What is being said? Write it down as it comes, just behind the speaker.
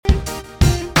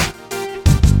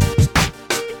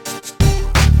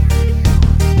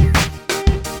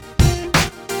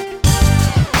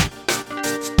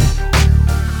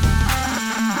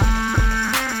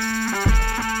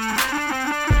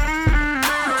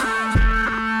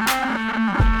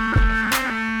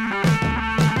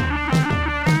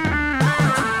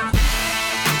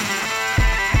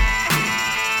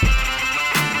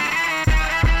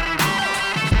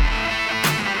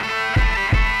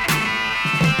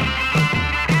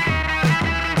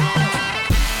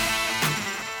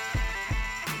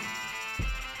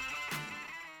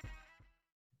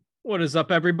What is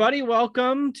up, everybody?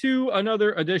 Welcome to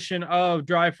another edition of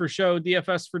Drive for Show,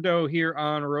 DFS for Dough here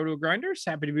on Roto Grinders.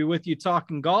 Happy to be with you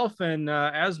talking golf. And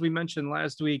as we mentioned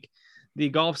last week, the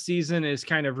golf season is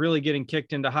kind of really getting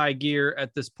kicked into high gear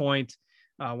at this point.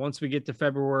 Once we get to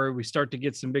February, we start to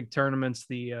get some big tournaments.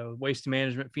 The Waste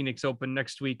Management Phoenix Open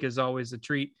next week is always a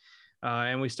treat.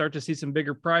 And we start to see some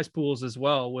bigger prize pools as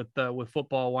well with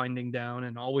football winding down.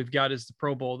 And all we've got is the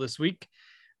Pro Bowl this week.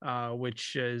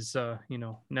 Which is,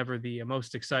 never the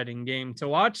most exciting game to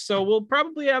watch. So we'll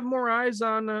probably have more eyes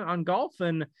on golf,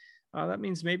 and that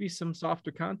means maybe some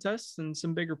softer contests and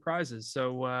some bigger prizes.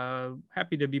 So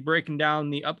happy to be breaking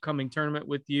down the upcoming tournament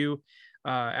with you,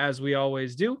 as we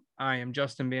always do. I am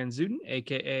Justin Van Zuden,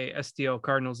 aka STL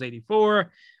Cardinals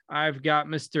 84. I've got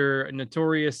Mr.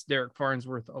 Notorious Derek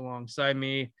Farnsworth alongside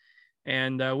me.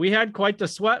 And we had quite the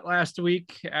sweat last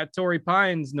week at Torrey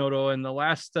Pines, Noto. And the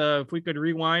last, if we could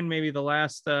rewind maybe the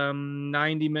last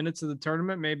 90 minutes of the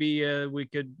tournament, maybe we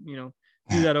could, do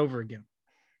that over again.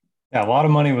 Yeah, a lot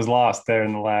of money was lost there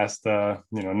in the last,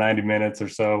 90 minutes or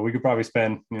so. We could probably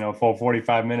spend, full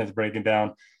 45 minutes breaking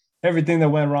down everything that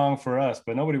went wrong for us,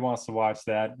 but nobody wants to watch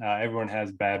that. Everyone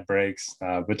has bad breaks.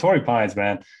 But Torrey Pines,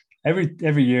 man,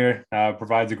 every year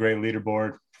provides a great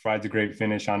leaderboard, provides a great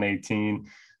finish on 18.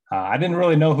 I didn't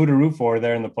really know who to root for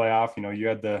there in the playoff. You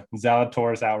had the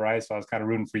Zalatoris outright, so I was kind of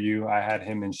rooting for you. I had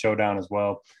him in showdown as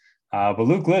well. But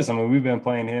Luke List, we've been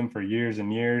playing him for years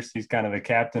and years. He's kind of the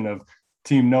captain of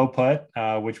Team No Putt,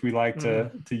 which we like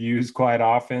to use quite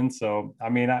often. So,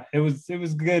 it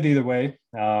was good either way.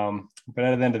 But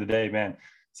at the end of the day, man,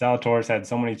 Zalatoris had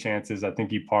so many chances. I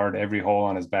think he parred every hole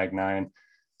on his back nine.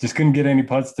 Just couldn't get any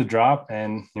putts to drop.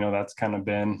 And, that's kind of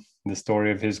been the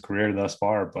story of his career thus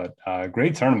far. But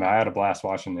great tournament. I had a blast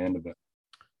watching the end of it.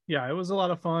 Yeah, it was a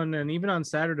lot of fun. And even on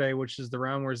Saturday, which is the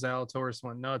round where Zalatoris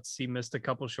went nuts, he missed a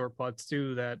couple short putts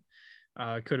too that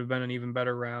could have been an even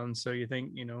better round. So you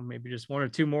think, maybe just one or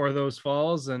two more of those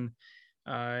falls and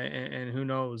who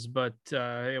knows. But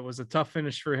it was a tough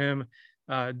finish for him.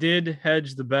 Did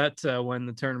hedge the bet when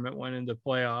the tournament went into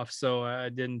playoffs, so I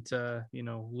didn't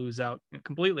lose out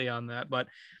completely on that, but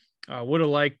would have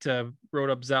liked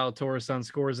wrote up Zalatoris on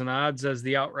Scores and Odds as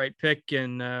the outright pick,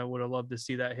 and would have loved to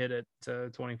see that hit at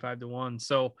 25-1.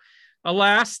 So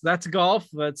alas, that's golf.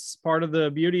 That's part of the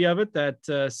beauty of it,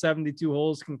 that 72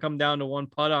 holes can come down to one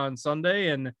putt on Sunday,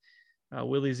 and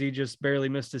Willie Z just barely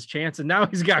missed his chance, and now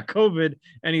he's got COVID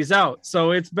and he's out.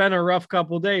 So it's been a rough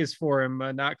couple of days for him,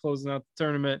 not closing out the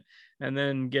tournament and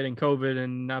then getting COVID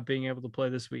and not being able to play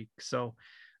this week. So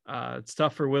it's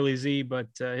tough for Willie Z, but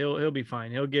he'll be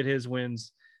fine. He'll get his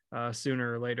wins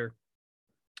sooner or later.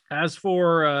 As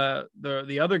for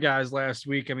the other guys last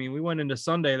week, we went into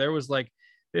Sunday, there was like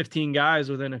 15 guys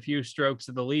within a few strokes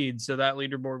of the lead. So that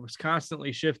leaderboard was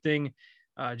constantly shifting.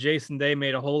 Jason Day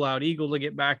made a hole out eagle to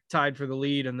get back tied for the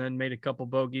lead, and then made a couple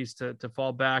bogeys to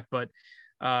fall back. But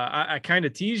I kind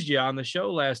of teased you on the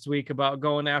show last week about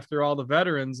going after all the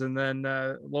veterans, and then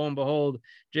lo and behold,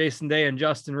 Jason Day and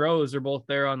Justin Rose are both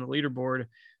there on the leaderboard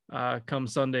come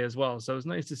Sunday as well. So it's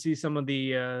nice to see some of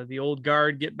the old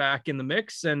guard get back in the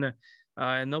mix, and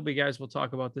there'll be guys we'll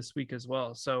talk about this week as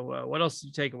well. So what else did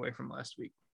you take away from last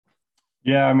week?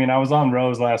 Yeah, I was on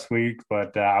Rose last week,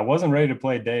 but I wasn't ready to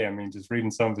play Day. Just reading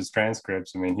some of his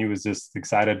transcripts. He was just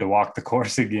excited to walk the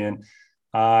course again.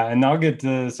 And I'll get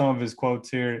to some of his quotes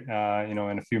here, in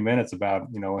a few minutes about,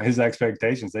 his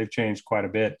expectations. They've changed quite a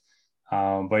bit.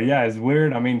 But yeah, it's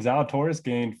weird. Zalatoris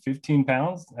gained 15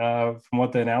 pounds from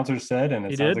what the announcer said. And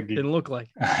it sounds like didn't look like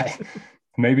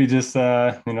maybe just,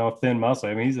 thin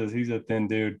muscle. He's a thin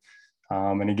dude.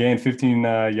 And he gained 15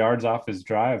 yards off his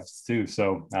drives too.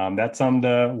 So that's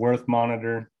something worth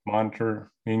monitoring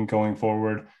going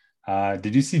forward.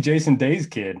 Did you see Jason Day's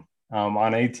kid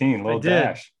on 18, Lil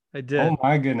Dash? I did. Oh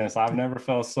my goodness. I've never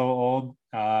felt so old.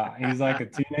 He's like a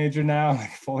teenager now, like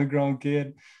a fully grown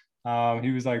kid.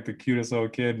 He was like the cutest little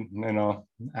kid,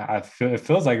 it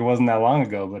feels like it wasn't that long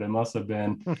ago, but it must have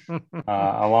been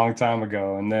a long time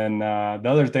ago. And then the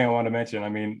other thing I want to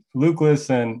mention, Luke List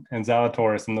and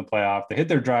Zalatoris in the playoff, they hit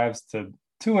their drives to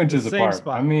 2 inches apart.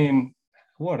 Spot.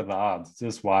 What are the odds? It's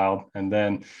just wild. And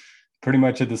then pretty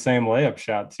much hit the same layup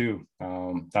shot too.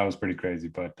 That was pretty crazy.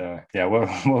 But yeah,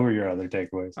 what were your other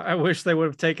takeaways? I wish they would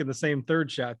have taken the same third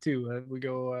shot too. We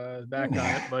go back on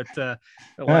it, but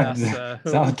alas,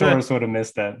 Zalatoris would have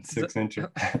missed that 6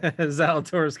 incher.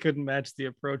 Zalatoris couldn't match the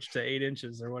approach to 8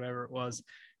 inches or whatever it was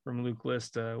from Luke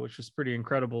List, which was pretty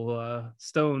incredible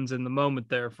stones in the moment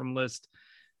there from List.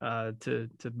 to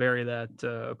bury that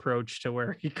approach to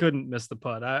where he couldn't miss the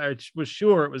putt. I was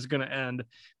sure it was going to end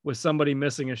with somebody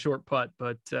missing a short putt,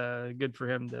 but good for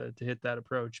him to hit that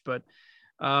approach. But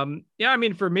yeah, I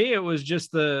mean, for me, it was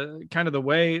just the kind of the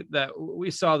way that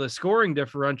we saw the scoring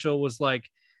differential was like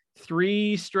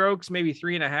 3 strokes, maybe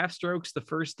 3.5 strokes the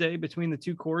first day between the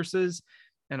two courses.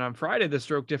 And on Friday, the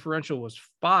stroke differential was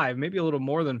 5, maybe a little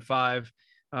more than 5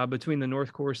 between the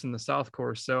North course and the South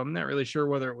course. So I'm not really sure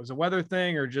whether it was a weather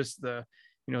thing or just the,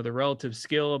 the relative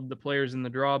skill of the players in the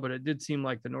draw, but it did seem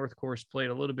like the North course played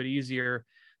a little bit easier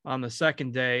on the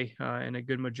second day, and a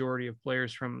good majority of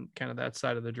players from kind of that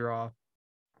side of the draw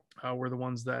were the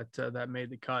ones that made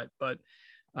the cut. But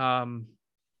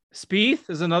Spieth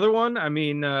is another one. I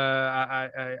mean,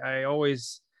 I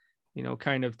always,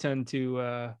 kind of tend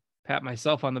to pat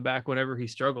myself on the back whenever he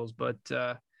struggles, but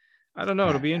I don't know.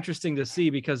 It'll be interesting to see,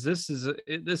 because this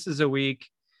is a week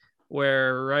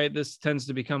where, right, this tends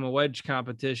to become a wedge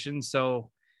competition. So,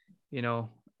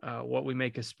 what we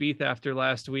make of Spieth after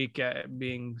last week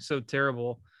being so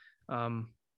terrible, and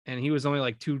he was only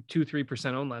like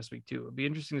 3% owned last week too. It'd be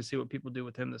interesting to see what people do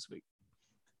with him this week.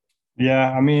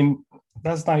 Yeah, I mean,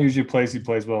 that's not usually a place he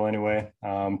plays well anyway,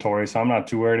 Torrey, so I'm not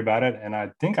too worried about it. And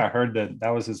I think I heard that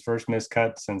was his first missed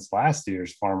cut since last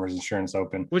year's Farmers Insurance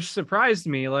Open. Which surprised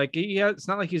me. Like, it's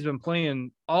not like he's been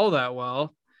playing all that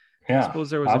well. Yeah, I suppose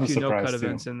there was a few no-cut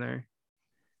events in there.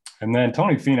 And then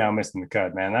Tony Finau missing the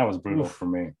cut, man. That was brutal for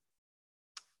me.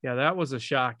 Yeah, that was a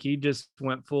shock. He just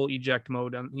went full eject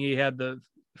mode. He had the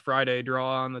Friday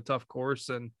draw on the tough course,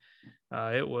 and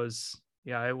it was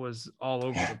all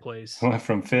over the place. Went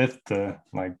from 5th to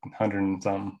like 100 and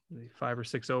something. 5 or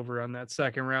 6 over on that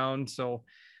second round. So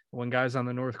when guys on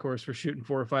the North course were shooting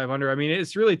 400 or 500, I mean,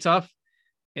 it's really tough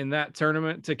in that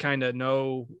tournament to kind of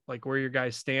know like where your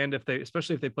guys stand,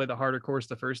 especially if they play the harder course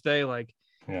the first day, like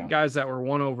guys that were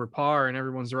 1 over par and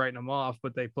everyone's writing them off,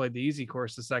 but they played the easy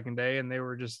course the second day and they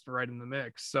were just right in the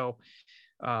mix. So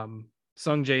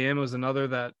Sung J M was another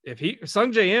that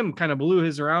Sung J M kind of blew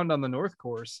his round on the North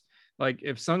course. Like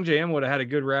if Sung J M would have had a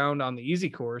good round on the easy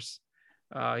course,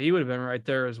 he would have been right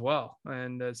there as well.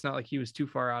 And it's not like he was too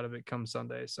far out of it come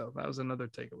Sunday. So that was another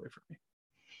takeaway for me.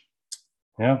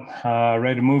 Yeah.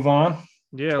 Ready to move on?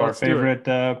 Yeah. To our favorite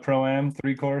Pro-Am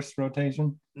 3-course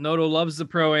rotation. Noto loves the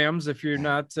Pro-Ams. If you're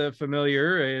not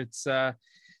familiar, it's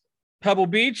Pebble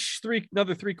Beach,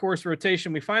 another 3-course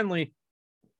rotation. We finally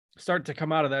start to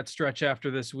come out of that stretch after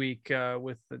this week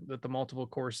with the multiple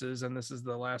courses. And this is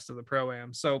the last of the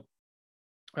Pro-Am. So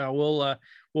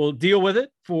we'll deal with it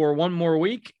for one more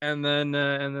week, and then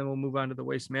we'll move on to the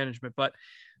waste management. But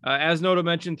as Noto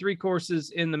mentioned, 3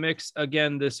 courses in the mix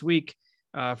again this week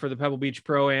for the Pebble Beach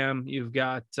Pro-Am. You've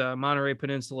got Monterey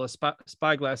Peninsula,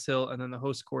 Spyglass Hill, and then the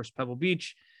host course, Pebble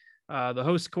Beach. The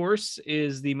host course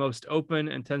is the most open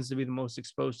and tends to be the most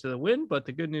exposed to the wind. But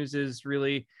the good news is,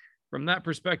 really, from that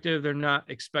perspective, they're not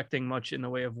expecting much in the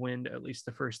way of wind, at least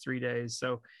the first 3 days.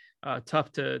 So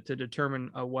tough to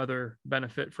determine a weather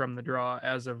benefit from the draw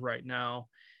as of right now.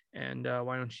 And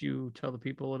why don't you tell the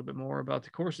people a little bit more about the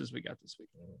courses we got this week?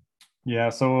 Yeah,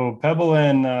 so Pebble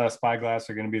and Spyglass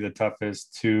are going to be the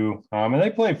toughest two. And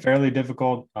they play fairly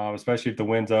difficult, especially if the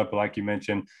wind's up. But like you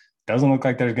mentioned, doesn't look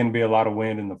like there's going to be a lot of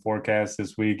wind in the forecast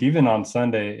this week. Even on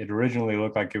Sunday, it originally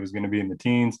looked like it was going to be in the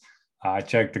teens. I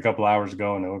checked a couple hours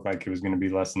ago, and it looked like it was going to be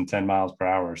less than 10 miles per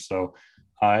hour. So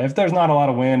if there's not a lot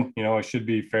of wind, it should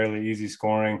be fairly easy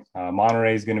scoring.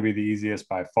 Monterey is going to be the easiest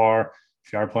by far.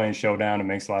 If you are playing Showdown, it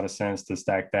makes a lot of sense to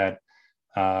stack that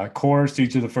course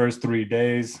each of the first 3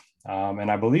 days.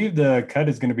 And I believe the cut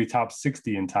is going to be top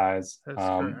 60 in ties.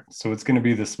 So it's going to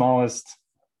be the smallest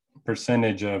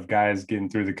percentage of guys getting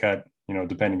through the cut,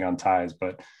 depending on ties.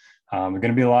 But there's going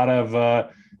to be a lot of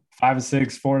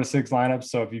 5-6, 4-6 lineups.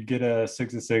 So if you get a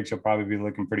 6-6, you'll probably be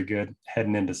looking pretty good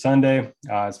heading into Sunday.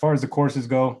 As far as the courses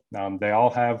go, they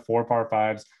all have 4 par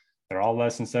 5s. They're all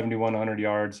less than 7,100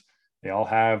 yards. They all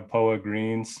have POA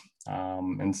greens.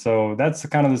 And so that's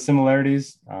kind of the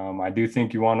similarities. I do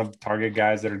think you want to target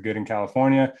guys that are good in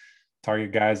California,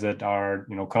 target guys that are,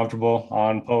 comfortable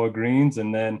on POA greens,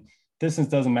 and then distance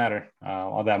doesn't matter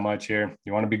all that much here.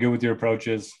 You want to be good with your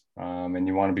approaches, and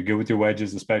you want to be good with your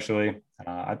wedges, especially.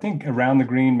 I think around the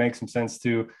green makes some sense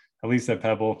too, at least at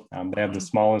Pebble. They have the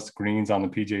smallest greens on the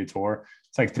PGA Tour.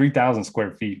 It's like 3,000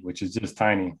 square feet, which is just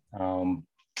tiny.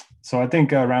 So I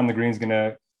think around the green is going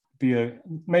to be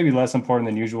maybe less important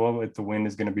than usual if the wind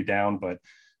is going to be down, but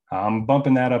I'm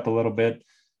bumping that up a little bit.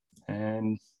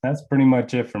 And that's pretty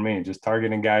much it for me. Just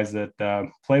targeting guys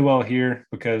that play well here,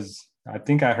 because I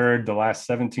think I heard the last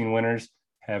 17 winners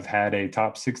have had a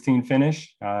top 16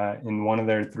 finish in one of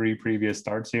their 3 previous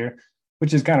starts here.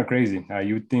 which is kind of crazy.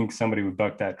 You would think somebody would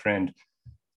buck that trend.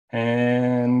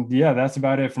 And yeah, that's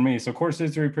about it for me. So course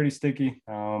history, pretty sticky.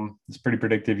 It's pretty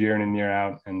predictive year in and year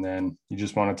out. And then you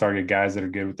just want to target guys that are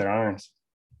good with their irons.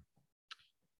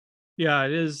 Yeah,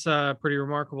 it is pretty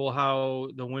remarkable how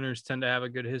the winners tend to have a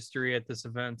good history at this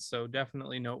event. So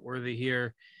definitely noteworthy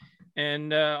here.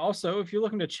 And also, if you're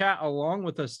looking to chat along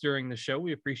with us during the show,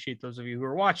 we appreciate those of you who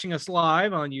are watching us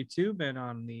live on YouTube and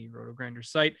on the Roto Grinders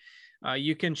site.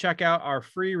 You can check out our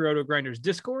free Roto Grinders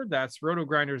Discord. That's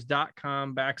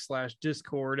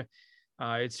rotogrinders.com/Discord.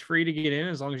 It's free to get in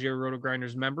as long as you're a Roto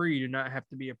Grinders member. You do not have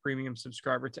to be a premium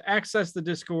subscriber to access the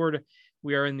Discord.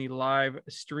 We are in the live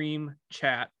stream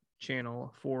chat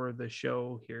channel for the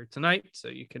show here tonight, so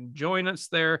you can join us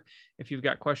there. If you've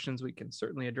got questions, we can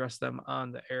certainly address them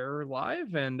on the air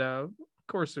live. And of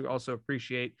course, we also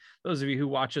appreciate those of you who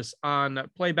watch us on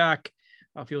playback.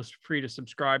 Feel free to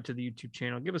subscribe to the YouTube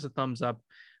channel. Give us a thumbs up,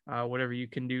 whatever you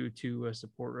can do to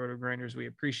support Roto Grinders. We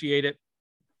appreciate it.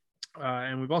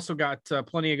 And we've also got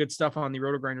plenty of good stuff on the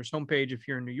Roto Grinders homepage if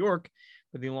you're in New York,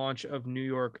 with the launch of New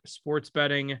York sports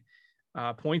betting.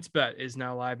 PointsBet is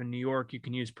now live in New York. You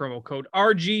can use promo code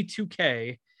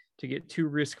RG2K to get 2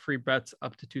 risk-free bets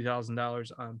up to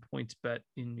 $2,000 on PointsBet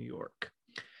in New York.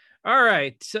 All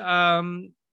right.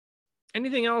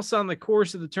 Anything else on the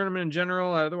course of the tournament in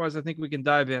general? Otherwise, I think we can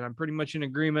dive in. I'm pretty much in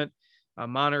agreement.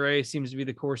 Monterey seems to be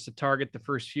the course to target the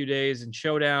first few days in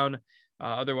Showdown.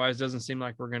 Otherwise, doesn't seem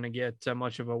like we're going to get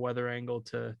much of a weather angle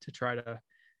to try to,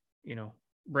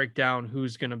 break down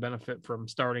who's going to benefit from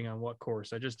starting on what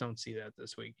course. I just don't see that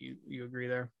this week. You agree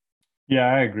there?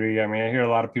 Yeah, I agree. I mean, I hear a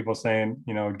lot of people saying,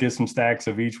 get some stacks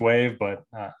of each wave, but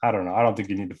I don't know. I don't think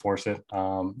you need to force it.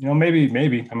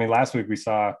 Maybe. I mean, last week we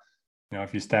saw,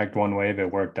 if you stacked one wave,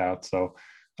 it worked out. So I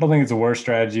don't think it's a worse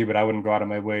strategy, but I wouldn't go out of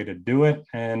my way to do it.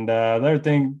 And the other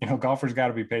thing, golfers got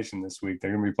to be patient this week.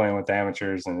 They're going to be playing with the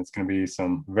amateurs, and it's going to be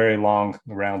some very long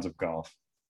rounds of golf.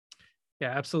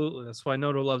 Yeah, absolutely. That's why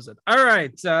Noto loves it. All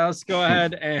right, let's go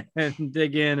ahead and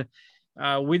dig in.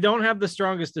 We don't have the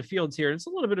strongest of fields here. It's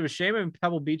a little bit of a shame. I mean,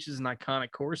 Pebble Beach is an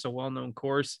iconic course, a well-known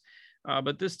course.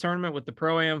 But this tournament with the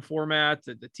Pro-Am format,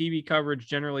 the TV coverage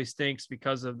generally stinks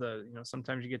because of the,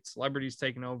 sometimes you get celebrities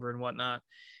taking over and whatnot.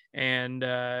 And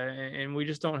we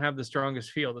just don't have the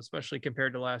strongest field, especially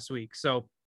compared to last week. So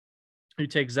you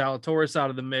take Zalatoris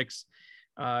out of the mix,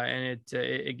 and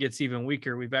it gets even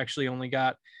weaker. We've actually only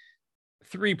got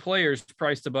 3 players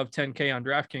priced above 10K on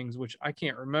DraftKings, which I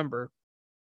can't remember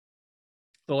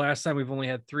the last time we've only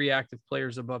had 3 active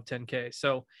players above 10K.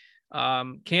 So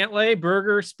Cantlay,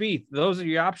 Berger, Spieth, those are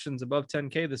the options above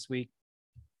 10K this week.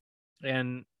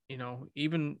 And,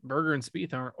 even Berger and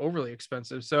Spieth aren't overly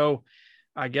expensive. So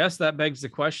I guess that begs the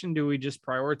question, do we just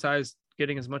prioritize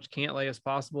getting as much Cantlay as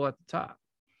possible at the top?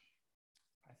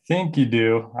 I think you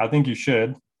do. I think you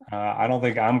should. I don't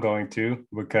think I'm going to,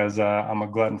 because I'm a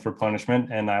glutton for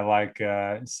punishment, and I like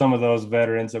some of those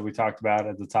veterans that we talked about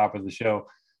at the top of the show.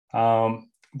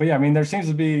 But yeah, I mean, there seems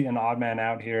to be an odd man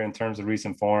out here in terms of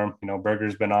recent form.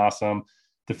 Berger's been awesome,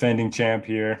 defending champ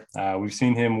here. We've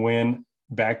seen him win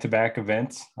back-to-back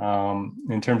events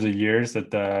in terms of years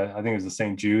that I think it was the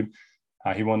St. Jude.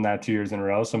 He won that 2 years in a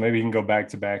row. So maybe he can go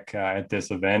back-to-back at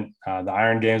this event. The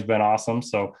iron game's been awesome.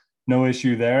 So no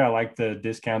issue there. I like the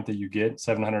discount that you get,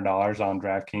 $700 on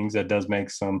DraftKings. That does make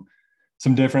some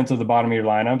difference at the bottom of your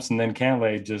lineups. And then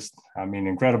Cantlay, just,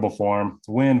 incredible form.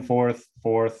 Win fourth,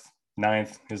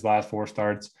 ninth, his last 4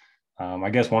 starts.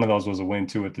 I guess one of those was a win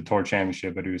too at the Tour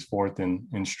Championship, but he was 4th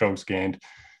in strokes gained.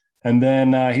 And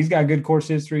then he's got good course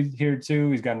history here too.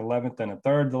 He's got an 11th and a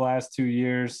 3rd the last 2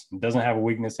 years. Doesn't have a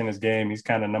weakness in his game. He's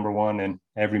kind of number 1 in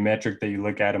every metric that you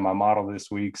look at in my model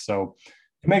this week. So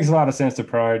it makes a lot of sense to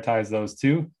prioritize those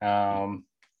 2. And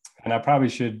I probably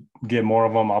should get more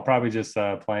of them. I'll probably just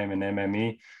play him in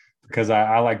MME, because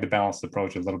I like the balanced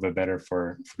approach a little bit better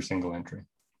for single entry.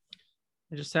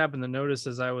 I just happened to notice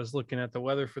as I was looking at the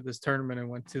weather for this tournament and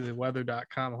went to the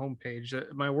weather.com homepage,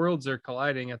 my worlds are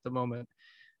colliding at the moment.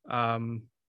 I'm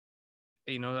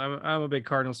a big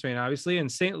Cardinals fan, obviously,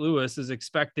 and St. Louis is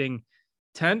expecting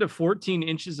 10 to 14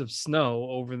 inches of snow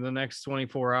over the next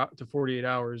 24 to 48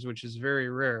 hours, which is very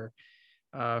rare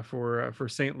for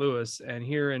St. Louis. And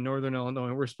here in Northern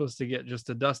Illinois, we're supposed to get just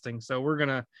a dusting. So we're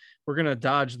gonna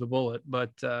dodge the bullet.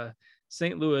 But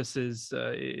St. Louis is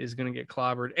gonna get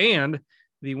clobbered. And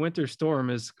the winter storm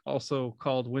is also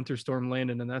called Winter Storm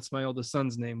Landon, and that's my oldest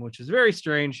son's name, which is very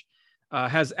strange.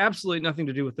 Has absolutely nothing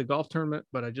to do with the golf tournament,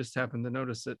 but I just happened to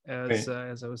notice it as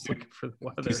I was looking for the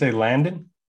weather. Did you say Landon?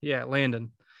 Yeah,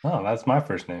 Landon. Oh, that's my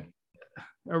first name.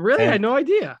 Oh, really? I had no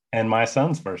idea. And my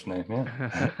son's first name,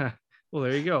 yeah. Well,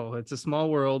 there you go. It's a small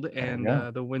world, There we and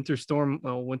go. the winter storm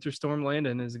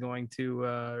Landon is going to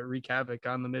wreak havoc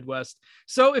on the Midwest.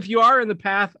 So, if you are in the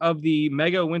path of the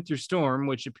mega winter storm,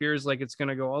 which appears like it's going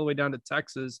to go all the way down to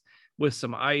Texas with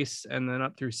some ice, and then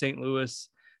up through St. Louis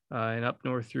and up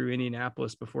north through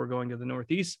Indianapolis before going to the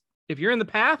Northeast, if you're in the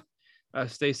path,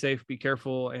 stay safe, be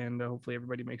careful, and hopefully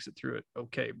everybody makes it through it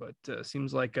okay. But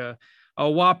seems like a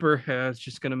whopper is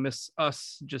just going to miss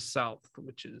us just south,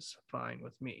 which is fine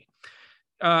with me.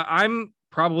 I'm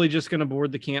probably just going to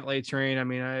board the Cantlay train. I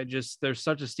mean, there's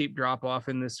such a steep drop off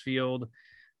in this field.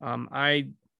 I'm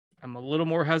a little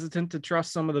more hesitant to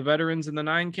trust some of the veterans in the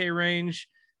 9K range.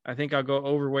 I think I'll go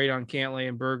overweight on Cantlay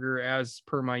and Berger as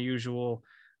per my usual,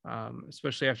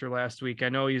 especially after last week. I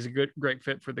know he's a great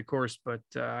fit for the course, but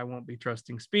I won't be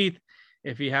trusting Spieth.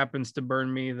 If he happens to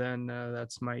burn me, then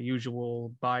that's my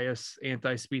usual bias,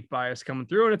 anti-Spieth bias coming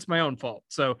through, and it's my own fault.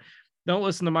 So don't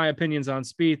listen to my opinions on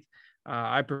Spieth.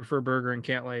 I prefer Berger and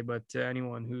Cantlay, but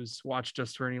anyone who's watched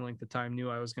us for any length of time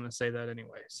knew I was going to say that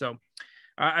anyway. So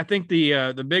I think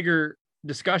the bigger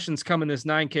discussions come in this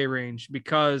 9K range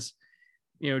because,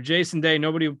 Jason Day,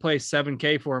 nobody would play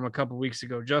 7K for him a couple weeks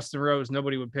ago. Justin Rose,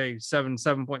 nobody would pay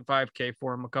 7.5K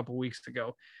for him a couple weeks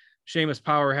ago. Seamus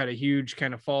Power had a huge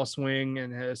kind of fall swing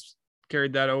and has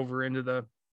carried that over into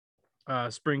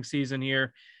the spring season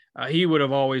here. He would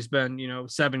have always been,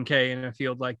 7K in a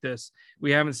field like this.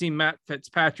 We haven't seen Matt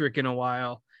Fitzpatrick in a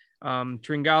while.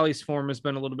 Tringali's form has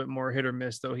been a little bit more hit or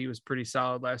miss, though he was pretty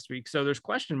solid last week. So there's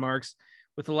question marks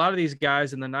with a lot of these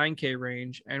guys in the 9K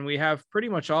range, and we have pretty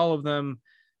much all of them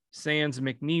sans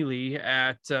McNeely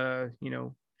at,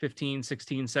 15,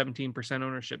 16, 17%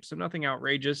 ownership. So nothing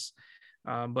outrageous,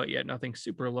 but yet nothing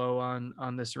super low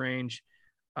on this range.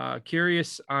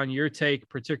 Curious on your take,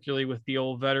 particularly with the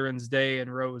old Veterans Day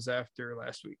and Rose after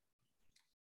last week.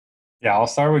 Yeah, I'll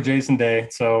start with Jason Day.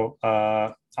 So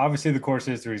obviously the course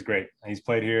history is great. He's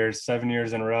played here 7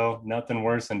 years in a row, nothing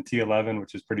worse than T11,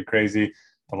 which is pretty crazy.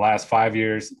 The last 5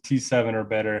 years, T7 or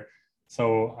better.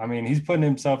 So, I mean, he's putting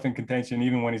himself in contention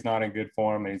even when he's not in good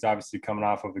form. And he's obviously coming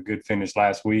off of a good finish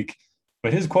last week.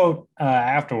 But his quote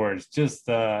afterwards just,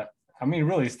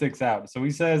 really sticks out. So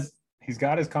he says he's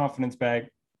got his confidence back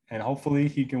and hopefully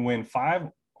he can win 5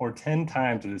 or 10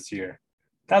 times this year.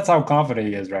 That's how confident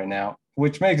he is right now,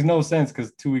 which makes no sense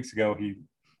because 2 weeks ago he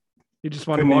just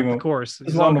wanted to walk the course.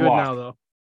 He's all good now, though.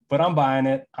 But I'm buying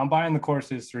it. I'm buying the course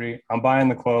history. I'm buying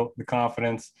the quote, the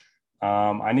confidence.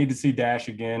 I need to see Dash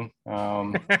again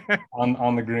on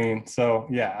the green. So,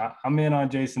 yeah, I'm in on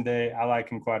Jason Day. I like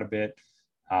him quite a bit.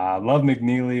 Love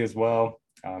McNeely as well.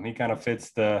 He kind of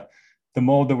fits the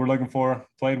mold that we're looking for.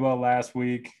 Played well last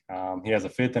week. He has a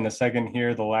 5th and a 2nd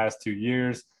here the last 2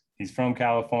 years. He's from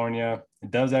California.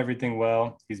 Does everything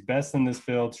well. He's best in this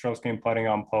field, strokes gained putting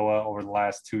on POA over the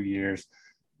last 2 years.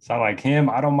 So I like him.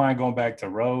 I don't mind going back to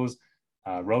Rose.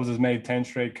 Rose has made 10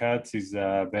 straight cuts. He's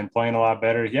been playing a lot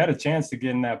better. He had a chance to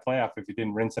get in that playoff if he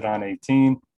didn't rinse it on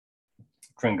 18.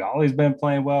 Tringali's been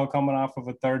playing well, coming off of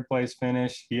a 3rd place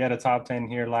finish. He had a top 10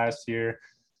 here last year.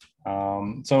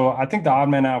 So I think the odd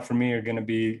men out for me are going to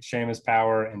be Seamus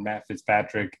Power and Matt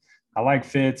Fitzpatrick. I like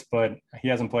Fitz, but he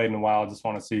hasn't played in a while. I just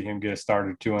want to see him get a start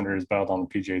or 2 under his belt on the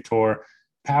PGA Tour.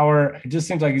 Power, it just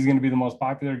seems like he's going to be the most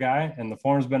popular guy, and the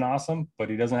form's been awesome, but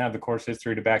he doesn't have the course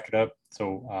history to back it up.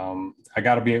 So I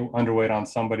got to be underweight on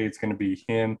somebody. It's going to be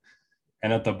him.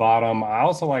 And at the bottom, I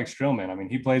also like Strillman. I mean,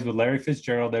 he plays with Larry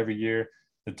Fitzgerald every year.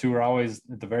 The two are always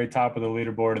at the very top of the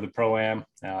leaderboard of the Pro-Am.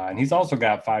 And he's also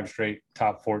got 5 straight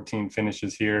top 14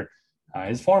 finishes here.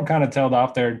 His form kind of tailed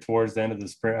off there towards the end of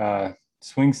the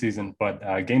swing season,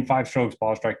 but gained 5 strokes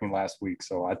ball striking last week.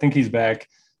 So I think he's back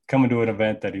coming to an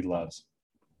event that he loves.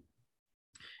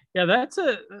 Yeah, that's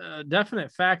a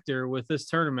definite factor with this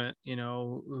tournament,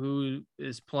 who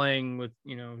is playing with,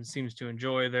 who seems to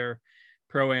enjoy their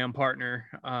Pro-Am partner.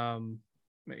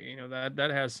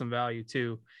 That has some value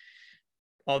too.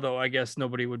 Although I guess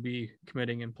nobody would be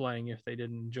committing and playing if they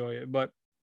didn't enjoy it. But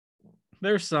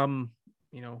there's some,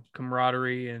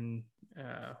 camaraderie and,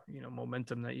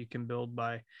 momentum that you can build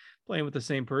by playing with the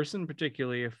same person,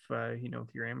 particularly if,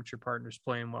 if your amateur partner's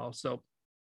playing well. So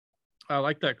I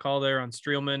like that call there on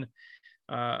Streelman.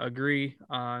 Agree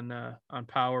on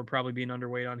Power, probably being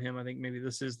underweight on him. I think maybe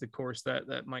this is the course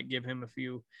that might give him a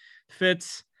few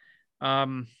fits. I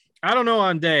don't know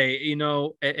on Day,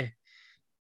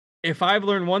 if I've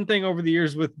learned one thing over the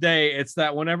years with Day, it's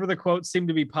that whenever the quotes seem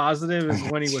to be positive is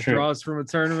when he withdraws from a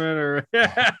tournament or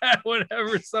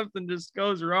whenever something just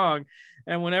goes wrong.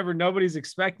 And whenever nobody's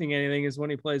expecting anything is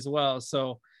when he plays well.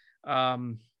 So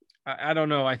I don't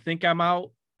know. I think I'm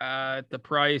out at the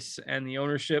price and the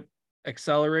ownership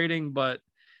accelerating, but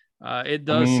It I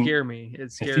does mean, scare me. It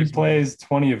if he scares me. plays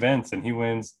 20 events and he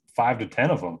wins 5 to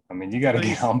 10 of them, I mean, you got to Well, get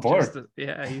he's on just board.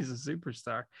 he's a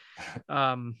superstar.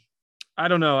 Um, I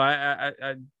don't know.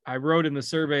 I wrote in the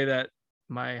survey that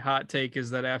my hot take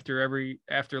is that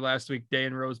after last week, Day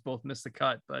and Rose both missed the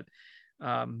cut, but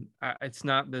it's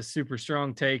not the super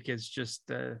strong take. It's just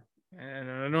and I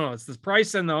don't know. It's the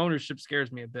price and the ownership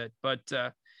scares me a bit. But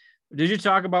did you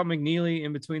talk about McNeely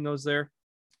in between those there?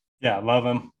 Yeah, love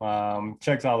him.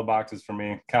 Checks all the boxes for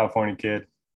me. California kid,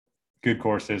 good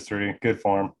course history, good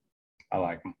form. I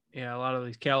like him. Yeah, a lot of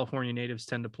these California natives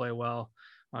tend to play well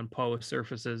on Poa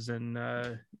surfaces, and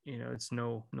it's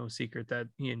no secret that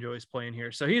he enjoys playing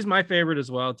here. So he's my favorite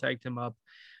as well. Tagged him up.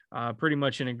 Pretty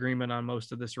much in agreement on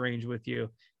most of this range with you,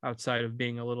 outside of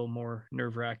being a little more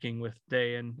nerve wracking with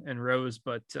Day and Rose.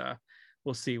 But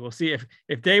we'll see. We'll see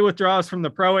if Day withdraws from the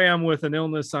pro am with an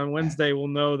illness on Wednesday. We'll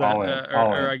know that, All in,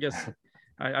 all or in. I guess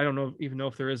I don't know even know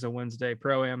if there is a Wednesday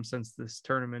pro am since this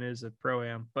tournament is a pro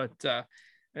am. But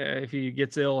if he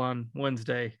gets ill on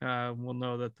Wednesday, we'll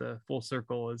know that the full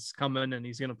circle is coming and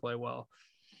he's going to play well.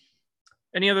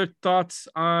 Any other thoughts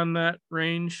on that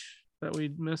range that we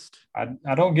missed?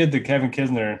 I don't get the Kevin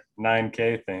Kisner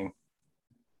 9K thing.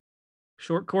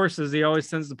 Short courses, he always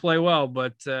tends to play well,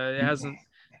 but it hasn't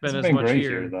been It's as been much great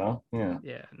here, here. though. Yeah.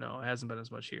 Yeah, no, it hasn't been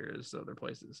as much here as other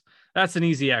places. That's an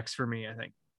easy X for me, I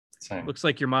think. Same. Looks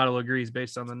like your model agrees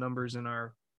based on the numbers in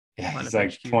our Yeah, lineup he's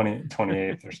like HQ.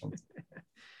 28th or something.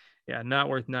 Yeah, not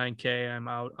worth 9K. I'm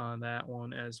out on that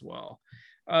one as well.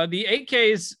 The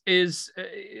 8K is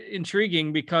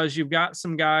intriguing because you've got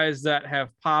some guys that have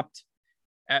popped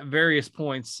at various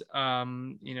points,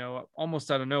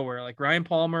 almost out of nowhere. Like Ryan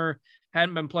Palmer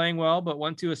hadn't been playing well, but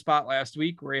went to a spot last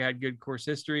week where he had good course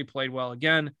history, played well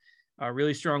again. A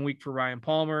really strong week for Ryan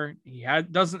Palmer. He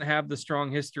doesn't have the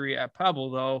strong history at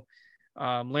Pebble, though.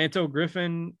 Lanto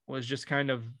Griffin was just kind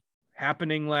of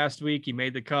happening last week. He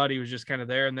made the cut. He was just kind of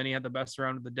there. And then he had the best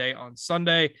round of the day on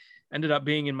Sunday. Ended up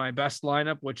being in my best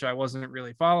lineup, which I wasn't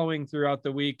really following throughout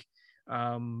the week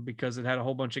because it had a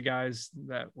whole bunch of guys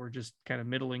that were just kind of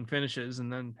middling finishes,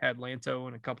 and then had Lanto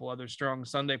and a couple other strong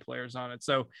Sunday players on it.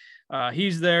 So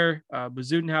he's there.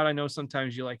 Bazudenhout, I know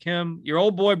sometimes you like him. Your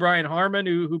old boy, Brian Harmon,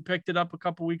 who picked it up a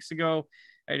couple weeks ago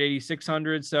at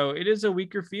 8,600. So it is a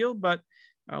weaker field, but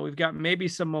we've got maybe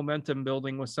some momentum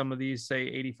building with some of these, say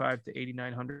 85 to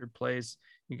 8,900 plays.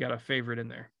 You got a favorite in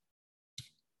there.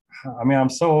 I mean, I'm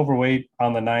so overweight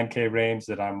on the 9K range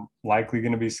that I'm likely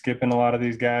going to be skipping a lot of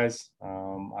these guys.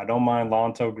 I don't mind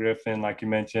Lanto Griffin, like you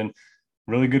mentioned,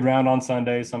 really good round on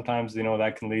Sunday. Sometimes,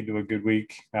 that can lead to a good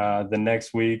week the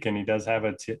next week. And he does have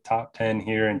a top 10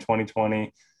 here in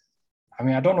 2020. I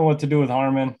mean, I don't know what to do with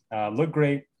Harmon. Looked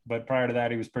great, but prior to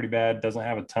that, he was pretty bad. Doesn't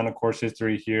have a ton of course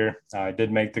history here. Did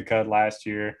make the cut last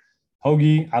year.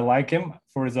 Hoagie, I like him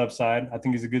for his upside. I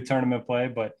think he's a good tournament play,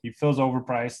 but he feels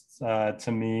overpriced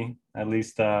to me. At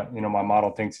least, my model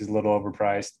thinks he's a little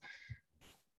overpriced.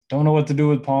 Don't know what to do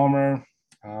with Palmer.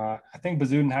 I think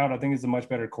Bazudenhout, I think is a much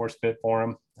better course fit for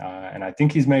him. And I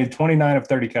think he's made 29 of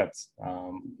 30 cuts,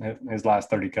 his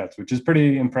last 30 cuts, which is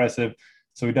pretty impressive.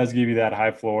 So he does give you that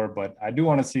high floor, but I do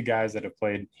want to see guys that have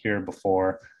played here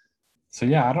before. So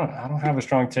yeah, I don't have a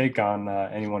strong take on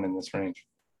anyone in this range.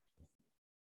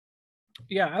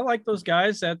 Yeah, I like those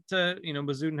guys at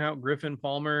Bazudenhout, Griffin,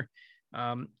 Palmer.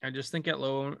 I just think at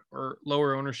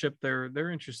lower ownership,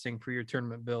 they're interesting for your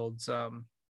tournament builds.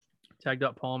 Tagged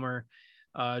up Palmer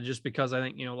just because I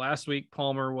think last week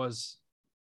Palmer was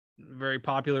very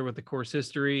popular with the course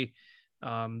history.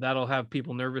 That'll have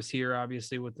people nervous here,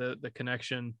 obviously, with the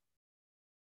connection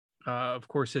of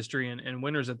course history and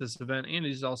winners at this event, and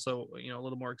he's also a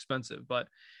little more expensive, but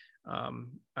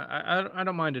I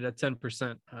don't mind it at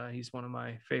 10%. He's one of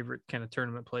my favorite kind of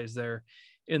tournament plays there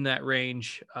in that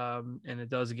range. And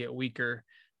it does get weaker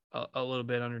a little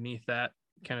bit underneath that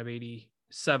kind of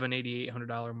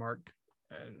 $8,800 mark.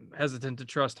 Hesitant to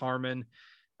trust Harmon.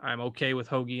 I'm okay with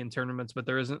Hoagie in tournaments, but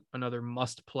there isn't another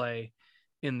must play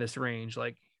in this range.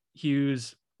 Like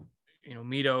Hughes,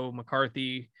 Mito,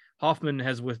 McCarthy, Hoffman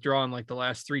has withdrawn like the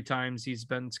last 3 times he's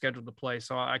been scheduled to play.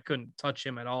 So I couldn't touch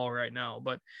him at all right now,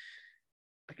 but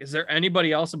is there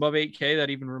anybody else above 8K that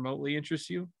even remotely interests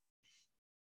you?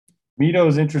 Mito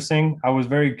is interesting. I was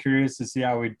very curious to see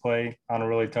how he'd play on a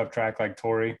really tough track like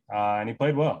Torrey, and he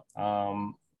played well.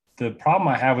 The problem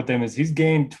I have with him is he's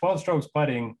gained 12 strokes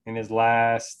putting in his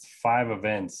last 5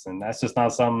 events, and that's just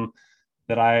not something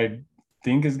that I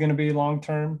think is going to be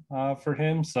long-term for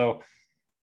him. So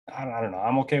I don't know.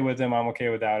 I'm okay with him. I'm okay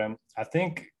without him. I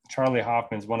think Charlie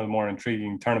Hoffman is one of the more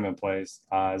intriguing tournament plays.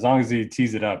 As long as he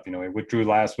tees it up, he withdrew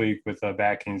last week with a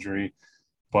back injury.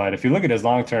 But if you look at his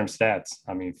long-term stats,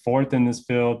 I mean, fourth in this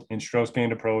field in strokes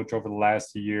gained approach over the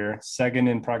last year, second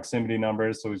in proximity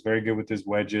numbers, so he's very good with his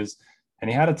wedges. And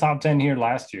he had a top 10 here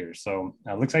last year. So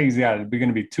it looks like he's going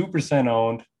to be 2%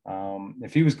 owned.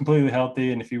 If he was completely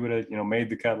healthy and if he would have, made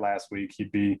the cut last week,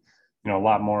 he'd be, a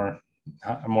lot more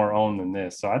owned than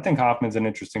this. So I think Hoffman's an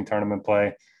interesting tournament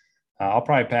play. I'll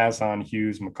probably pass on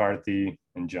Hughes, McCarthy,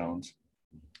 and Jones.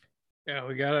 Yeah,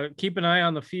 we got to keep an eye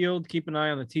on the field, keep an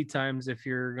eye on the tee times if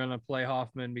you're going to play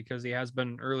Hoffman, because he has been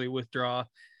an early withdraw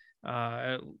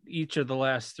each of the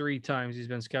last 3 times he's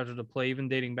been scheduled to play, even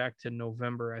dating back to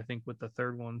November, I think, with the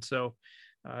third one. So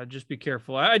just be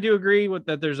careful. I do agree with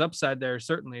that. There's upside there,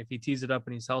 certainly, if he tees it up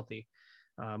and he's healthy.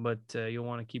 But you'll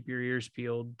want to keep your ears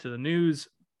peeled to the news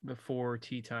before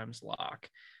tee times lock.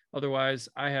 Otherwise,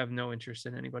 I have no interest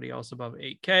in anybody else above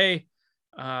 8K.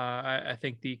 I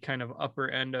think the kind of upper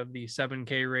end of the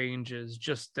 7K range is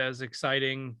just as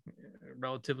exciting,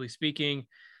 relatively speaking.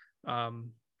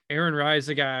 Aaron Rai is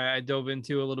a guy I dove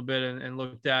into a little bit and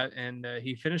looked at, and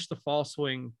he finished the fall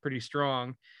swing pretty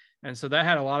strong. And so that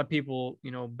had a lot of people,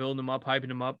 building him up, hyping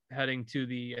him up, heading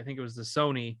to I think it was the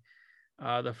Sony,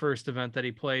 the first event that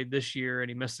he played this year, and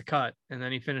he missed the cut. And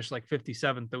then he finished like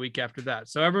 57th the week after that.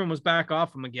 So everyone was back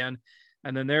off him again.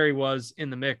 And then there he was in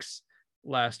the mix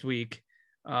last week.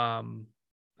 I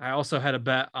also had a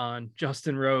bet on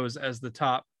Justin Rose as the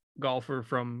top golfer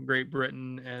from Great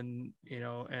Britain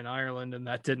and Ireland, and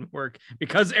that didn't work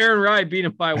because Aaron Rai beat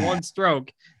him by 1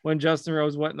 stroke when Justin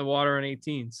Rose went in the water on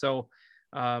 18. So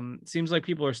seems like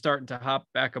people are starting to hop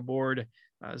back aboard.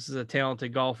 This is a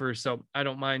talented golfer, so I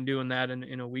don't mind doing that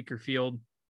in a weaker field.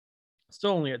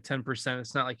 Still only at 10%.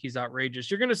 It's not like he's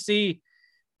outrageous. You're going to see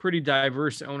pretty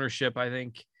diverse ownership, I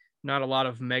think. Not a lot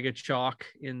of mega chalk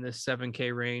in this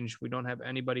 7K range. We don't have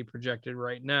anybody projected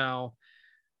right now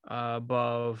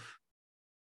above,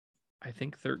 I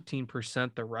think,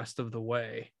 13% the rest of the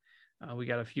way. We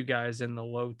got a few guys in the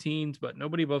low teens, but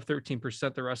nobody above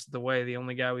 13% the rest of the way. The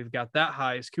only guy we've got that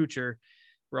high is Kuchar.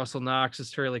 Russell Knox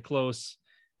is fairly close.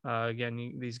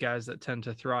 Again, these guys that tend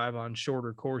to thrive on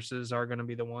shorter courses are going to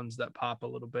be the ones that pop a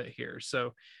little bit here.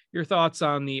 So your thoughts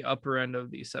on the upper end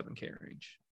of the 7K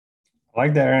range? I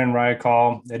like the Aaron Rai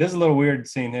call. It is a little weird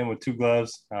seeing him with 2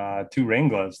 gloves, 2 rain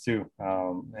gloves too.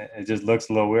 It just looks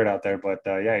a little weird out there, but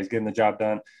yeah, he's getting the job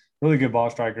done. Really good ball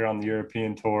striker on the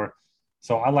European tour.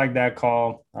 So I like that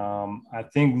call. I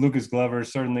think Lucas Glover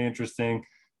is certainly interesting.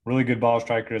 Really good ball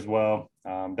striker as well.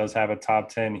 Does have a top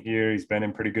 10 here. He's been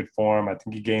in pretty good form. I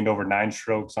think he gained over 9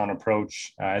 strokes on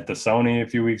approach at the Sony a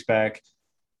few weeks back.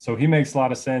 So he makes a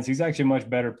lot of sense. He's actually a much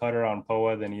better putter on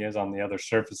POA than he is on the other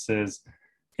surfaces.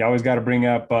 You always got to bring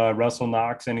up Russell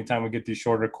Knox anytime we get these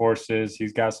shorter courses.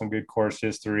 He's got some good course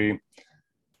history.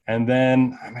 And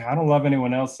then, I don't love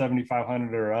anyone else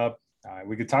 7,500 or up.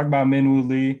 We could talk about Min-Woo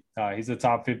Lee. He's a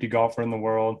top 50 golfer in the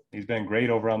world. He's been great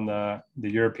over on the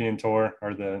European Tour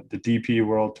or the DP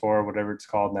World Tour, whatever it's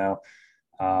called now.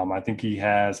 I think he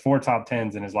has 4 top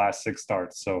 10s in his last 6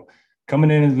 starts. So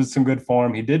coming in with some good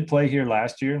form. He did play here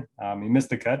last year. He missed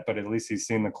the cut, but at least he's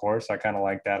seen the course. I kind of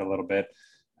like that a little bit.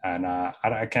 And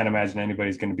I can't imagine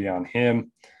anybody's going to be on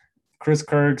him. Chris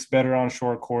Kirk's better on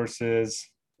short courses.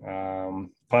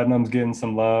 Putnam's getting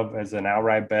some love as an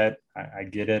outright bet. I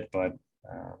get it, but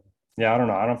yeah, I don't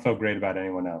know. I don't feel great about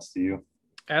anyone else. Do you?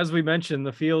 As we mentioned,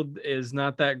 the field is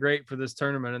not that great for this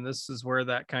tournament, and this is where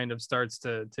that kind of starts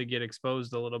to get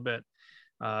exposed a little bit.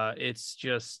 It's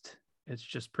just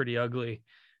pretty ugly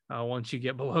once you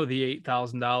get below the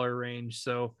 $8,000 range.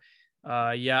 So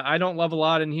yeah, I don't love a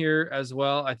lot in here as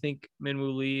well. I think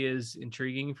Min-Woo Lee is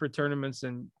intriguing for tournaments,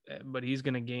 but he's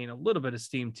going to gain a little bit of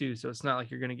steam too. So it's not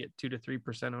like you're going to get 2 to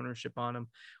 3% ownership on him.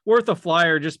 Worth a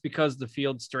flyer just because the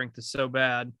field strength is so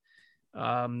bad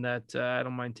that I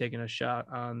don't mind taking a shot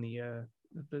on the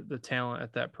talent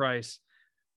at that price.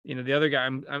 The other guy,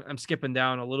 I'm skipping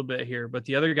down a little bit here, but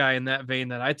the other guy in that vein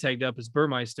that I tagged up is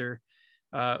Burmeister,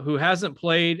 who hasn't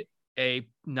played a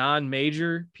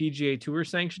non-major PGA Tour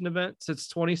sanctioned event since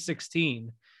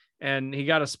 2016, and he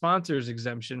got a sponsors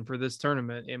exemption for this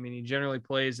tournament. I mean, he generally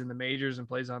plays in the majors and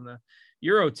plays on the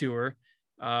Euro Tour,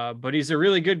 but he's a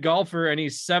really good golfer, and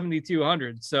he's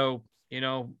 7,200. So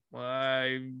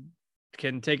I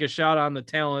can take a shot on the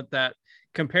talent that,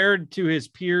 compared to his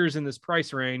peers in this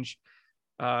price range,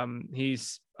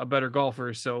 he's a better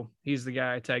golfer. So he's the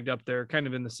guy I tagged up there, kind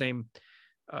of in the same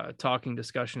talking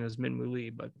discussion as Min-Woo Lee,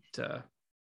 but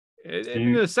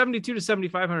in the $7,200 to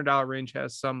 $7,500 range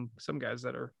has some guys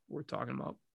that are worth talking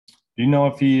about. Do you know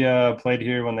if he played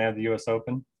here when they had the U.S.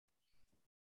 Open?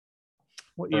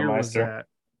 What year was that?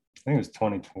 I think it was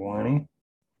 2020.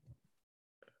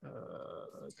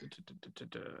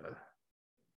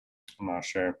 I'm not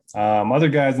sure. Other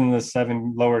guys in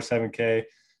the lower 7K,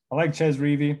 I like Ches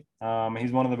Reavie.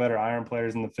 He's one of the better iron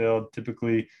players in the field,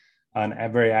 typically a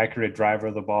very accurate driver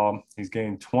of the ball. He's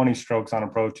getting 20 strokes on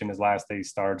approach in his last 8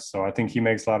 starts, so I think he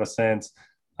makes a lot of sense.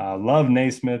 Love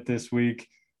Naismith this week,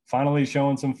 finally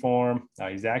showing some form.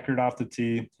 He's accurate off the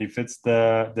tee. He fits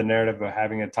the narrative of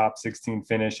having a top 16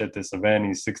 finish at this event.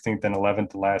 He's 16th and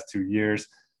 11th the last 2 years.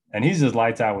 And he's just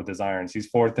lights out with his irons.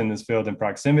 He's 4th in this field in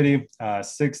proximity,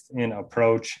 6th in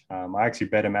approach. I actually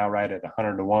bet him outright at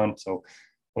 100-1. So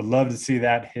would love to see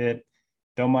that hit.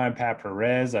 Don't mind Pat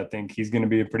Perez. I think he's going to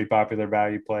be a pretty popular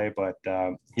value play, but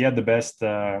he had the best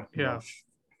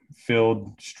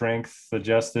field strength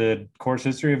adjusted course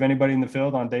history of anybody in the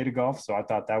field on Data Golf. So I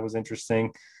thought that was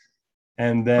interesting.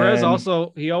 And then Perez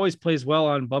also, he always plays well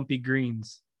on bumpy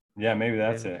greens. Yeah, maybe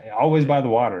that's it. Always by the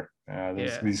water.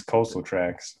 These coastal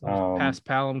tracks. Past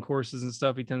Palom courses and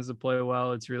stuff, he tends to play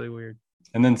well. It's really weird.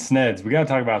 And then Sneds. We got to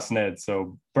talk about Sneds.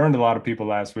 So burned a lot of people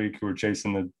last week who were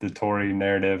chasing the Tory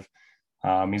narrative.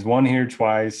 He's won here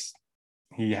twice.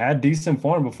 He had decent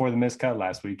form before the miscut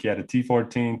last week. He had a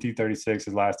T14, T36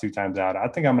 his last 2 times out. I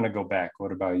think I'm going to go back.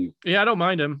 What about you? Yeah, I don't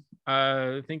mind him.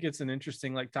 I think it's an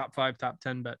interesting top 5, top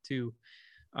 10 bet too.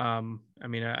 I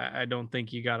mean, I don't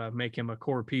think you got to make him a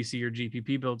core piece of your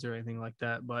GPP builds or anything like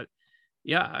that, but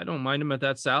yeah, I don't mind him at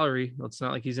that salary. It's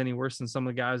not like he's any worse than some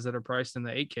of the guys that are priced in the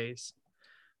 8Ks.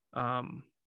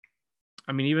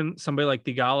 I mean, even somebody like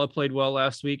Thigala played well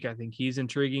last week. I think he's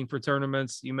intriguing for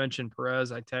tournaments. You mentioned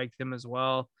Perez. I tagged him as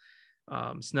well.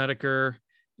 Snedeker,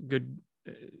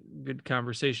 good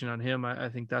conversation on him. I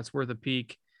think that's worth a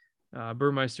peek.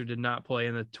 Burmeister did not play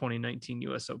in the 2019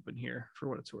 US Open here, for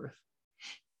what it's worth.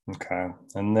 Okay.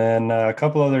 And then a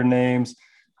couple other names.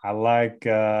 I like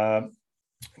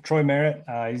Troy Merritt.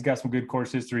 He's got some good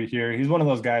course history here. He's one of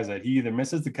those guys that he either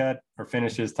misses the cut or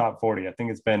finishes top 40. I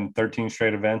think it's been 13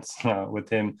 straight events with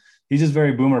him. He's just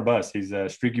very boomer bust. He's a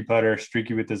streaky putter,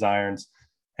 streaky with his irons.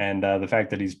 And the fact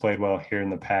that he's played well here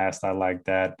in the past, I like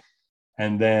that.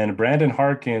 And then Brandon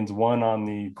Harkins won on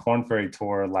the Korn Ferry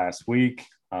Tour last week.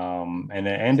 And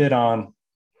it ended on,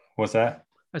 what's that?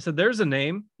 I said, there's a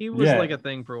name. He was like a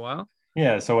thing for a while.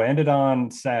 Yeah. So it ended on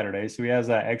Saturday. So he has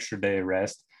that extra day of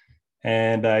rest.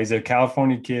 And he's a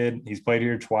California kid. He's played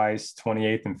here twice,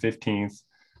 28th and 15th.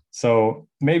 So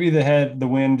maybe the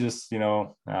win just, he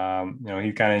kind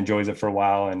of enjoys it for a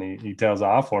while and he tails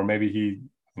off, or maybe he,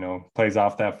 plays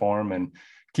off that form and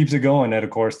keeps it going at a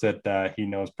course that he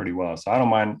knows pretty well. So I don't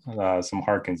mind some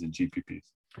Harkins and GPPs.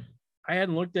 I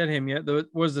hadn't looked at him yet.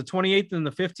 Was the 28th and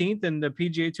the 15th in the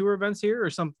PGA Tour events here, or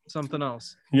something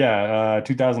else? Yeah,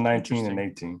 2019 and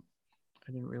 18.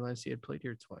 I didn't realize he had played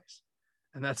here twice.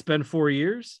 And that's been 4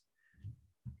 years.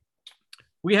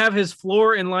 We have his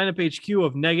floor in lineup HQ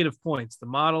of negative points. The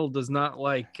model does not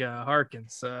like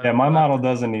Harkins. My model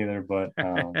doesn't either, but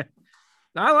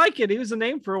I like it. He was a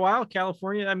name for a while.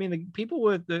 California. I mean, the people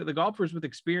with the golfers with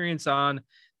experience on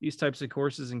these types of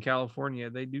courses in California,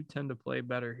 they do tend to play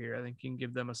better here. I think you can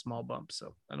give them a small bump.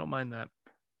 So I don't mind that.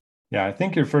 Yeah, I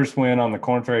think your first win on the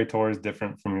Korn Ferry Tour is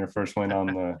different from your first win on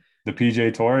the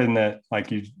PGA Tour, in that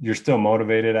you're still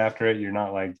motivated after it. You're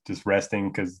not like just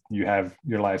resting because you have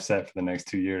your life set for the next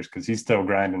 2 years, because he's still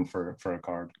grinding for a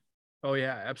card. Oh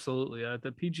yeah, absolutely.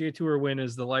 The PGA Tour win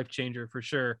is the life changer for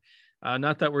sure.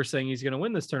 Not that we're saying he's going to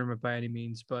win this tournament by any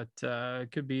means, but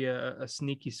it could be a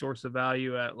sneaky source of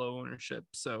value at low ownership.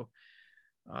 So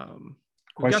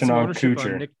question on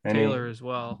Kuchar, Nick Taylor as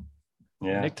well.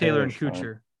 Yeah, Nick Taylor and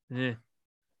Kuchar.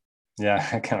 Yeah,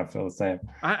 I kind of feel the same.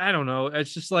 I don't know.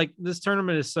 It's just like this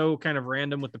tournament is so kind of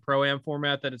random with the Pro-Am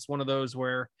format that it's one of those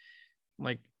where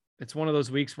it's one of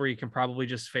those weeks where you can probably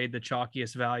just fade the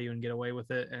chalkiest value and get away with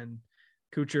it. And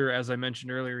Kuchar, as I mentioned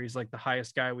earlier, he's like the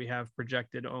highest guy we have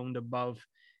projected owned above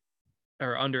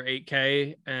or under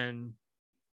 8K. And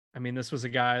I mean, this was a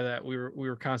guy that we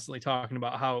were constantly talking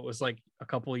about how it was like a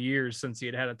couple of years since he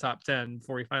had a top 10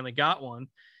 before he finally got one.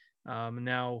 And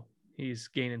now he's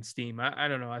gaining steam. I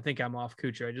don't know. I think I'm off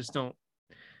Kuchar.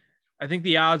 I think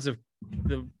the odds of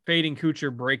the fading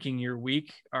Kuchar breaking your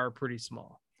week are pretty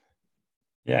small.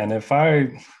 Yeah. And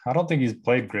I don't think he's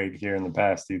played great here in the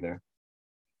past either.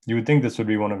 You would think this would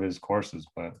be one of his courses,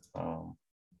 but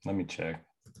let me check.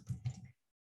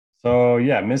 So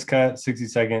yeah, miscut,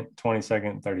 62nd,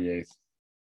 22nd, 38th.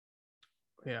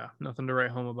 Yeah, nothing to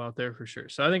write home about there for sure.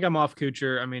 So I think I'm off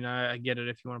Kuchar. I mean, I get it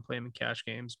if you want to play him in cash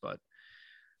games, but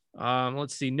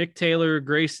let's see. Nick Taylor,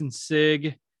 Grayson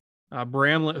Sigg,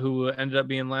 Bramlett, who ended up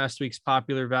being last week's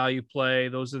popular value play.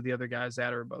 Those are the other guys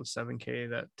that are above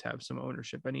 7K that have some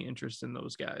ownership. Any interest in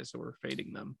those guys, or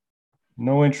fading them?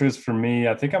 No interest for me.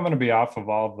 I think I'm going to be off of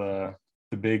all the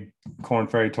big Corn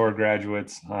Ferry Tour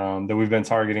graduates that we've been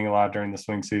targeting a lot during the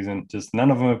swing season. Just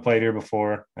none of them have played here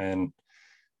before, and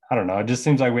I don't know. It just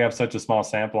seems like we have such a small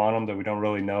sample on them that we don't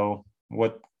really know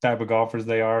what type of golfers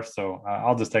they are. So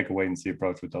I'll just take a wait and see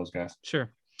approach with those guys.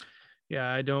 Sure. Yeah,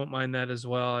 I don't mind that as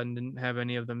well, and didn't have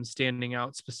any of them standing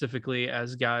out specifically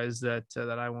as guys that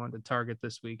I wanted to target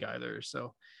this week either.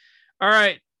 So, all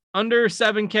right, under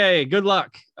 7K, good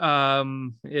luck.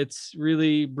 It's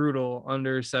really brutal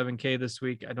under 7K this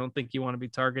week. I don't think you want to be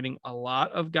targeting a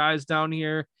lot of guys down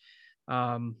here.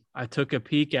 I took a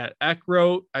peek at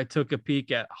Eckroat. I took a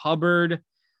peek at Hubbard.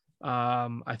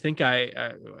 I think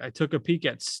I took a peek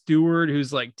at Stewart,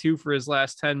 who's like 2 for his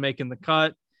last 10 making the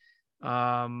cut.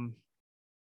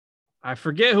 I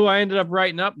forget who I ended up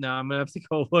writing up now. I'm going to have to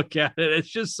go look at it. It's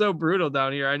just so brutal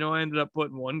down here. I know I ended up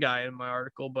putting one guy in my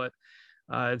article, but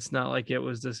it's not like it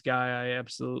was this guy I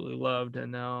absolutely loved.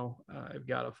 And now I've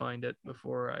got to find it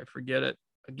before I forget it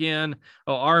again.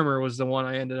 Oh, Armour was the one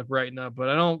I ended up writing up, but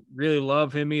I don't really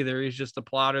love him either. He's just a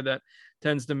plotter that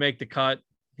tends to make the cut.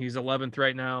 He's 11th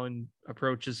right now and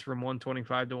approaches from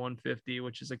 125 to 150,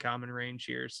 which is a common range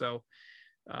here. So,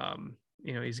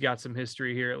 he's got some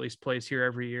history here, at least plays here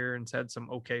every year and has had some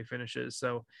okay finishes.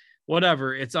 So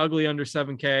whatever, it's ugly under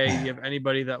 7K. You have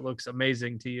anybody that looks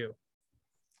amazing to you?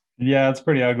 Yeah, it's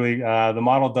pretty ugly. The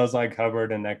model does like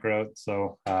Hubbard and Eckroat,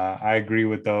 so I agree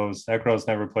with those. Eckroat's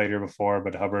never played here before,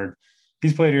 but Hubbard,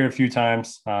 he's played here a few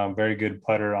times. Very good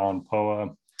putter on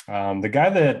POA. The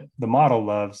guy that the model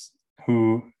loves,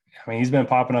 he's been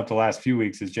popping up the last few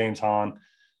weeks, is James Hahn.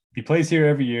 He plays here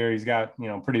every year. He's got,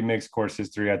 pretty mixed course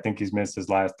history. I think he's missed his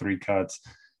last 3 cuts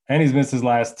and he's missed his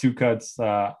last 2 cuts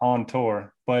on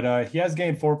tour, but he has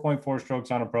gained 4.4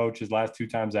 strokes on approach his last 2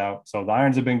 times out. So the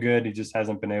irons have been good. He just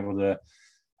hasn't been able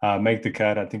to make the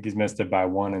cut. I think he's missed it by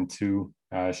 1 and 2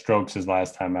 strokes his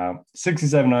last time out.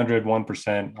 6,700,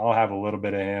 1%. I'll have a little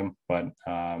bit of him, but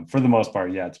for the most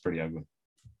part, yeah, it's pretty ugly.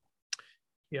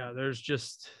 Yeah, there's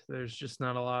just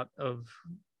not a lot of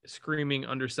screaming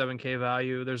under 7K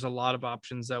value. There's a lot of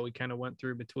options that we kind of went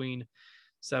through between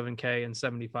 7K and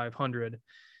 7,500.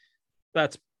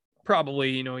 That's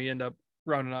probably, you end up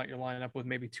rounding out your lineup with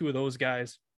maybe 2 of those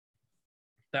guys.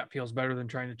 That feels better than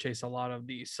trying to chase a lot of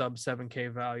the sub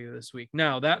 7K value this week.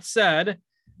 Now, that said,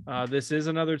 this is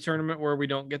another tournament where we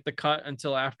don't get the cut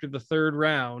until after the 3rd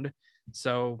round.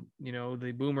 So,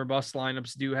 the boom or bust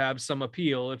lineups do have some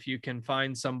appeal if you can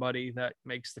find somebody that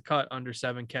makes the cut under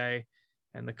 7K.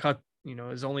 And the cut,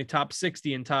 is only top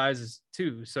 60 in ties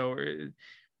too. So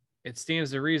it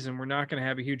stands to reason we're not going to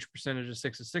have a huge percentage of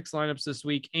 6-6 lineups this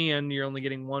week, and you're only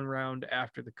getting 1 round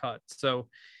after the cut. So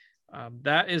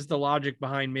that is the logic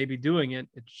behind maybe doing it.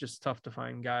 It's just tough to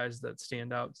find guys that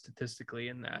stand out statistically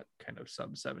in that kind of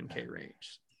sub 7K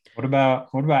range. What about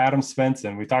Adam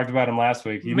Svensson? We talked about him last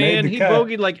week. He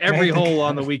bogeyed like every hole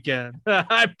on the weekend.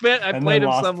 I played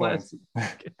him some last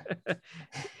week.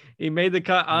 He made the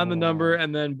cut on the number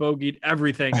and then bogeyed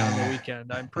everything on the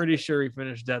weekend. I'm pretty sure he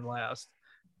finished dead last.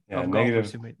 Yeah,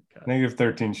 negative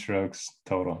 13 strokes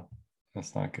total.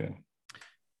 That's not good.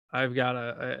 I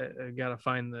gotta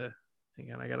find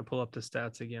I gotta pull up the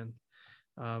stats again.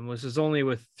 This is only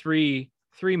with three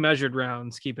measured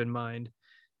rounds, keep in mind.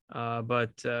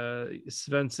 But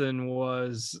Svensson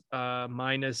was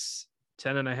minus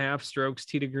 10.5 strokes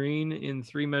tee to green in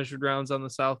 3 measured rounds on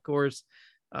the South course.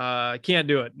 Can't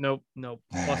do it. Nope.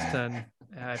 Plus 10.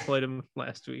 I played him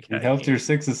last week. He helped your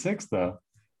 6-6 though.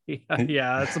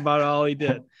 Yeah, that's about all he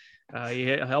did. He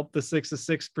helped the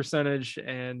 6-6 percentage,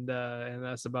 and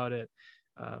that's about it.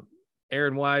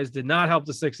 Aaron Wise did not help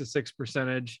the 6-6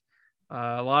 percentage.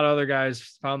 A lot of other guys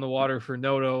found the water for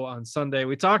Noto on Sunday.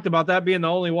 We talked about that being the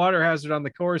only water hazard on the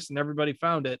course, and everybody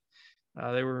found it.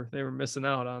 They were missing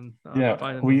out on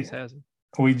finding these hazards.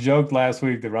 We joked last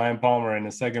week that Ryan Palmer in the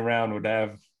 2nd round would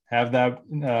have that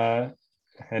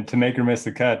and to make her miss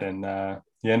the cut, and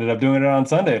you ended up doing it on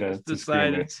Sunday to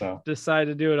decided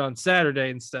to do it on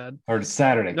Saturday instead. Or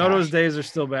Saturday. Noto's days are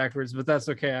still backwards, but that's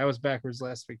okay. I was backwards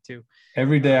last week too.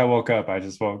 Every day I woke up, I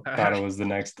just thought it was the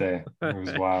next day. It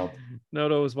was wild.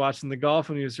 Noto was watching the golf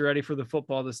and he was ready for the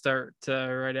football to start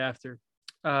right after.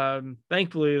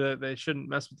 Thankfully, that they shouldn't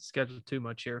mess with the schedule too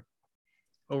much here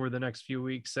over the next few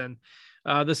weeks, and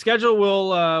the schedule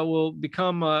will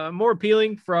become more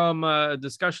appealing from a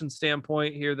discussion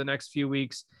standpoint here the next few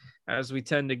weeks, as we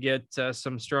tend to get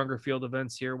some stronger field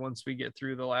events here once we get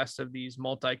through the last of these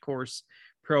multi-course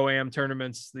pro-am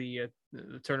tournaments. The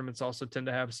tournaments also tend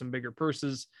to have some bigger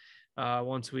purses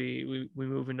once we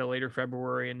move into later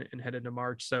February and head into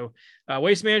March. So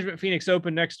Waste Management Phoenix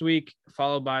Open next week,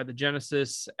 followed by the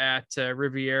Genesis at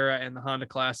Riviera and the Honda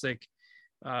Classic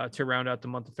to round out the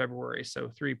month of February. So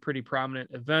 3 pretty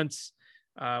prominent events,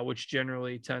 which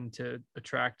generally tend to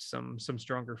attract some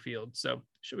stronger fields. So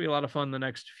should be a lot of fun the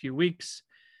next few weeks.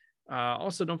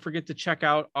 Also, don't forget to check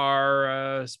out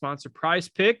our sponsor Prize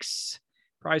Picks,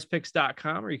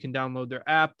 prizepicks.com, or you can download their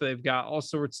app. They've got all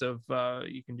sorts of,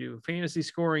 you can do fantasy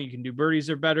scoring, you can do birdies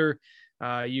or better.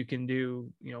 You can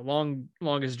do,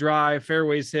 longest drive,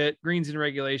 fairways hit, greens in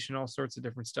regulation, all sorts of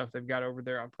different stuff they've got over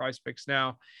there on Prize Picks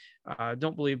now.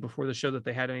 Don't believe before the show that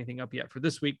they had anything up yet for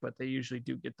this week, but they usually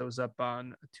do get those up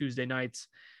on Tuesday nights.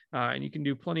 And you can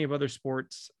do plenty of other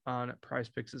sports on Prize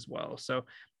Picks as well. So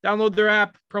download their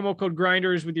app, promo code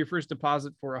Grinders with your first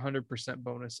deposit for 100%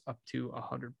 bonus up to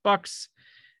 $100.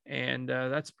 And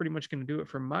that's pretty much going to do it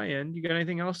from my end. You got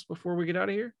anything else before we get out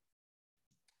of here?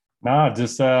 No,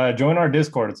 just join our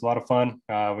Discord. It's a lot of fun.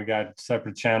 We got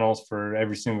separate channels for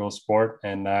every single sport,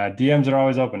 and DMs are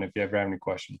always open if you ever have any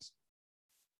questions.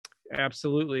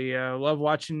 Absolutely. Love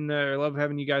watching, love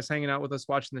having you guys hanging out with us,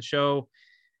 watching the show.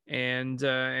 And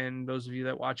those of you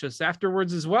that watch us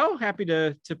afterwards as well, happy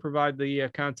to provide the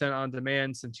content on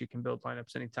demand, since you can build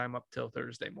lineups anytime up till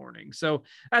Thursday morning. So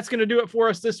that's going to do it for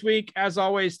us this week. As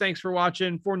always, thanks for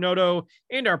watching. For Noto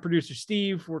and our producer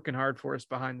Steve, working hard for us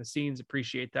behind the scenes,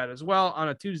 appreciate that as well on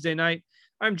a Tuesday night.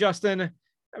 I'm Justin.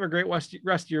 Have a great rest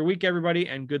of your week, everybody,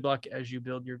 and good luck as you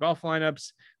build your golf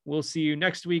lineups. We'll see you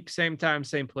next week, same time,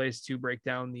 same place, to break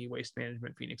down the Waste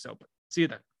Management Phoenix Open. See you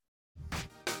then.